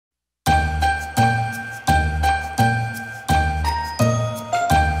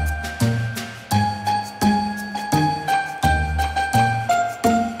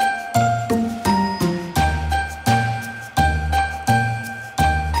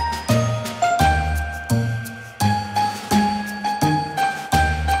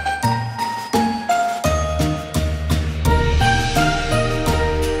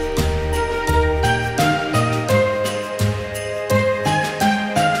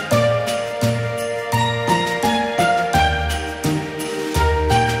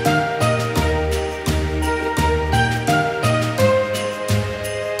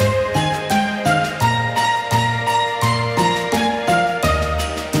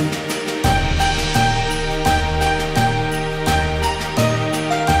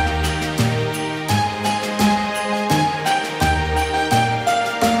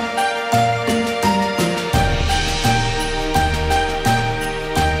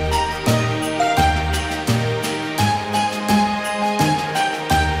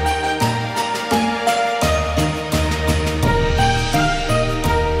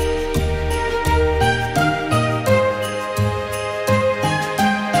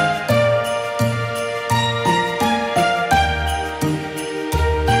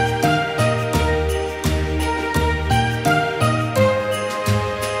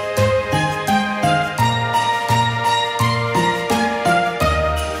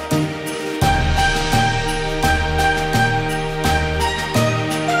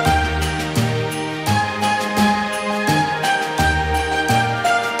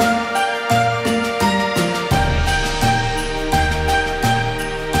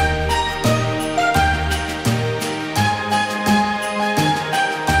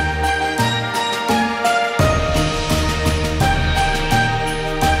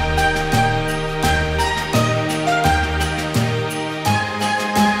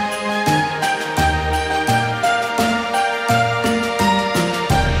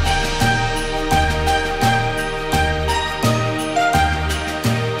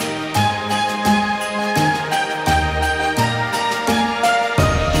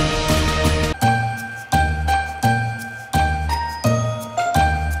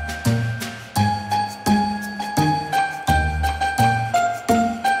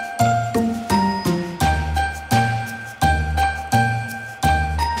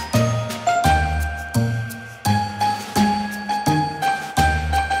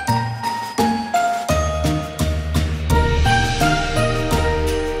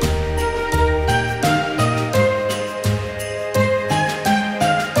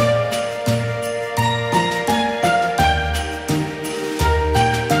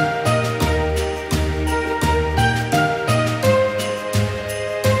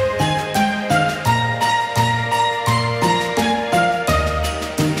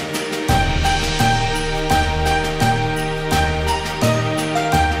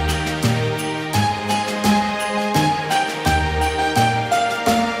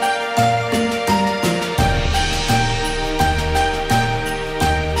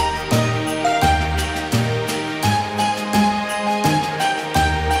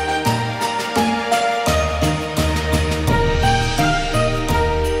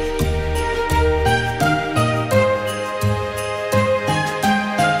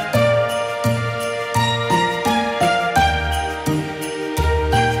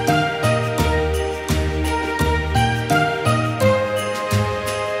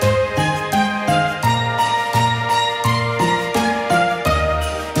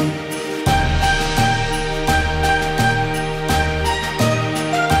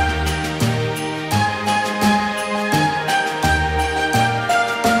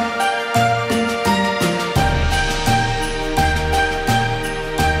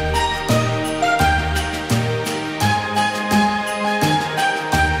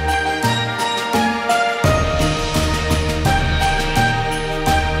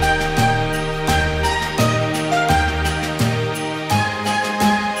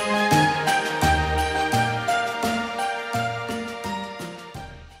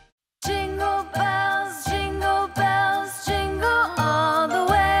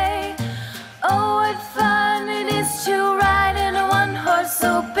one-horse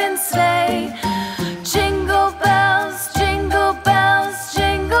open sleigh. Jingle bells,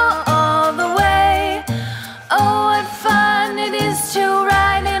 jingle all the way. Oh, what fun it is to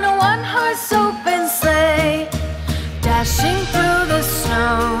ride in a one-horse open sleigh. Dashing through the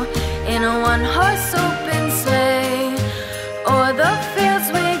snow in a one-horse open sleigh. O'er the fields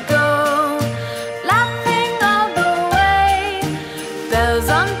we go, laughing all the way. Bells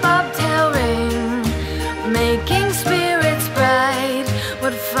on bobtail ring, making spirits bright.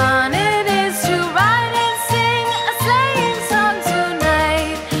 What fun it is to ride and sing a sleighing song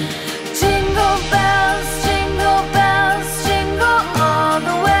tonight. Jingle bells, jingle all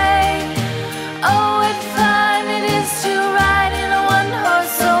the way. Oh, what fun it is to ride in a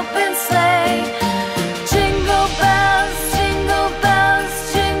one-horse open sleigh. Jingle bells, jingle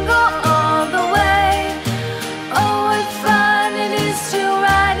all the way. Oh, what fun it is to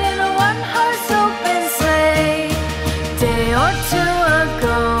ride in a one-horse open sleigh. Day or two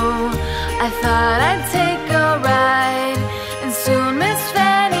ago,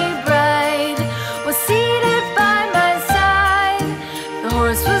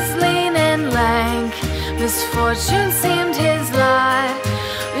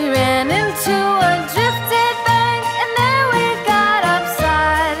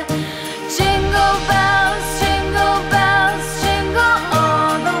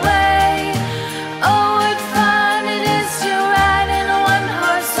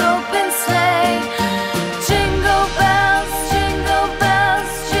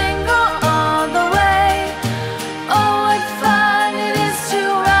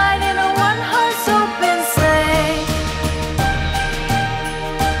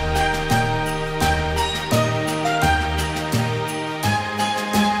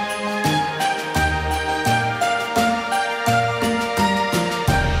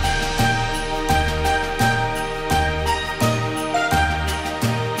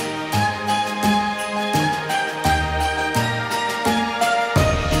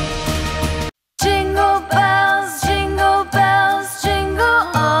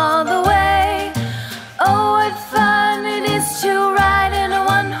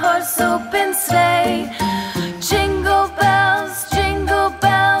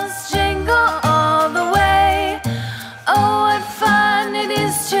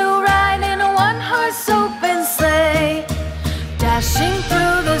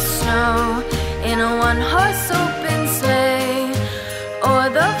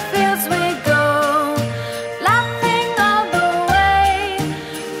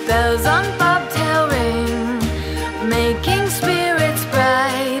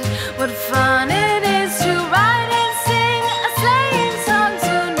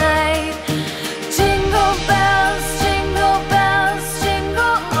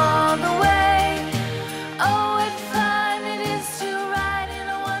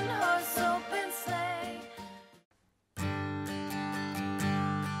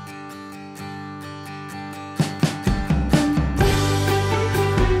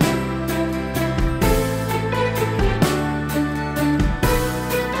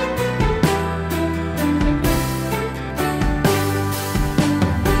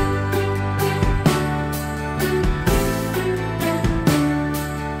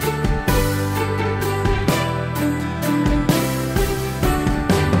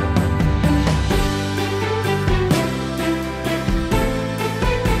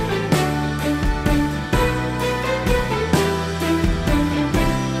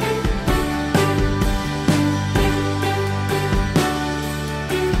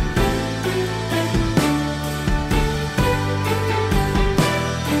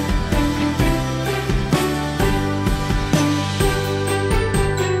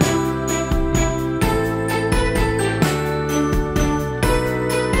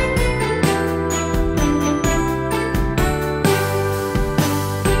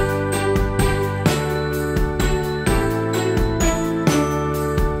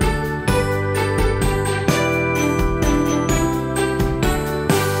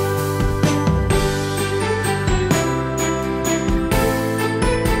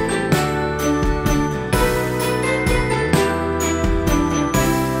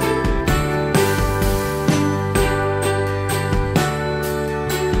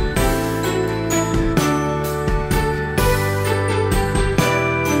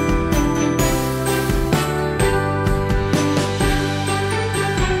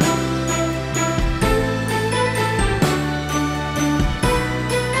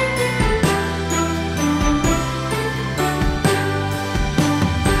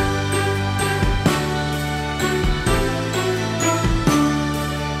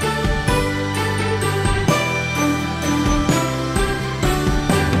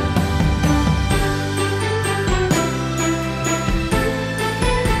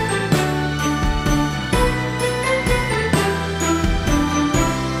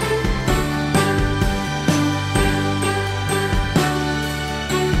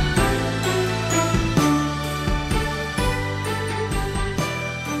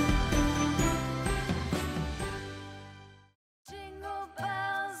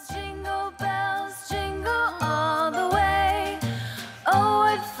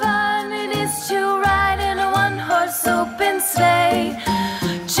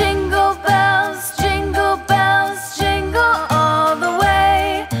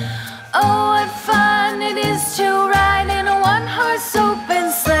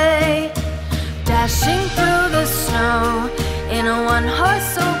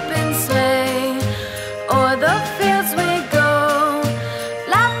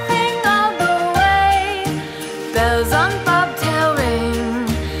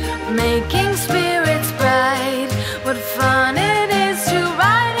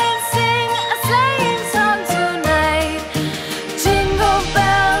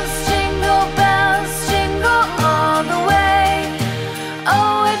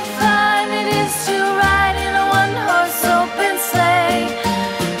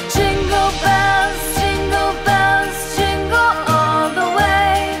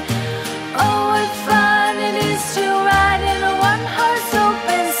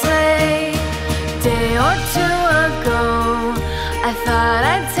 or two ago, I thought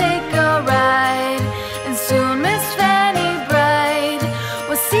I'd take a ride, and soon Miss Fanny Bright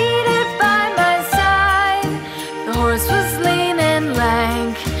was seated by my side. The horse was lean and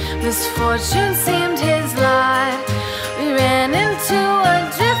lank, misfortune seemed his lot. We ran into a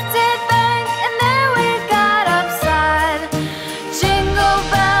drifted bank, and there we got upside. Jingle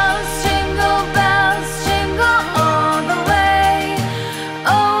bells, jingle bells, jingle all the way.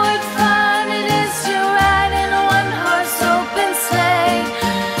 Oh, what fun it is to ride in a one-horse open sleigh.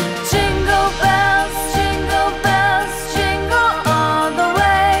 Jingle bells, jingle bells, jingle all the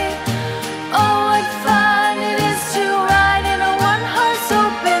way. Oh, what fun it is to ride in a one-horse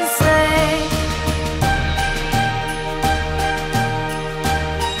open sleigh.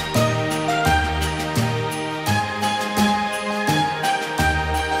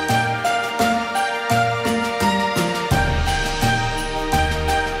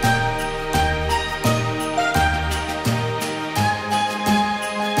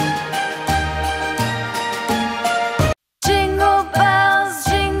 Jingle bells,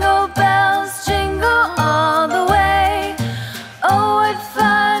 jingle bells, jingle all the way. Oh, what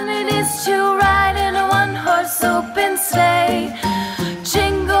fun it is to ride in a one-horse open sleigh.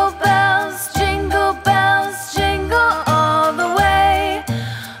 Jingle bells, jingle bells, jingle all the way.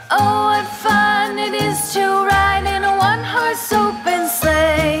 Oh, what fun it is to ride in a one-horse open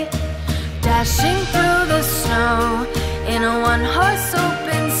sleigh. Dashing through the snow in a one-horse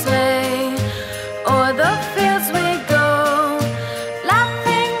open sleigh. O'er the fields we go,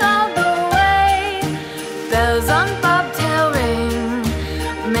 laughing all the way. Bells on bobtail ring,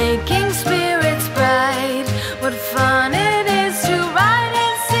 making spirits bright. What fun it is to ride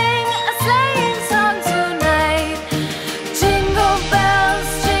and sing a sleighing song tonight. Jingle bells,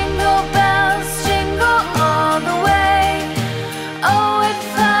 jingle bells, jingle all the way. Oh, what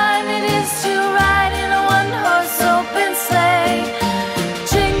fun it is to ride in a one-horse open sleigh.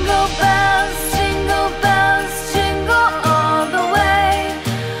 Jingle bells, jingle bells, jingle all the way.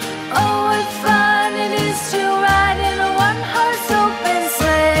 Oh, what fun it is to ride in a one-horse open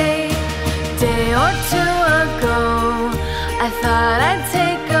sleigh. Day or two ago, I thought I'd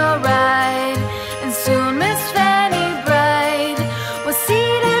take a ride, and soon Miss Fanny Bright was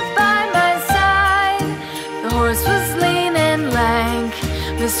seated by my side. The horse was lean and lank,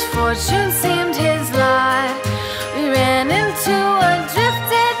 misfortune seemed his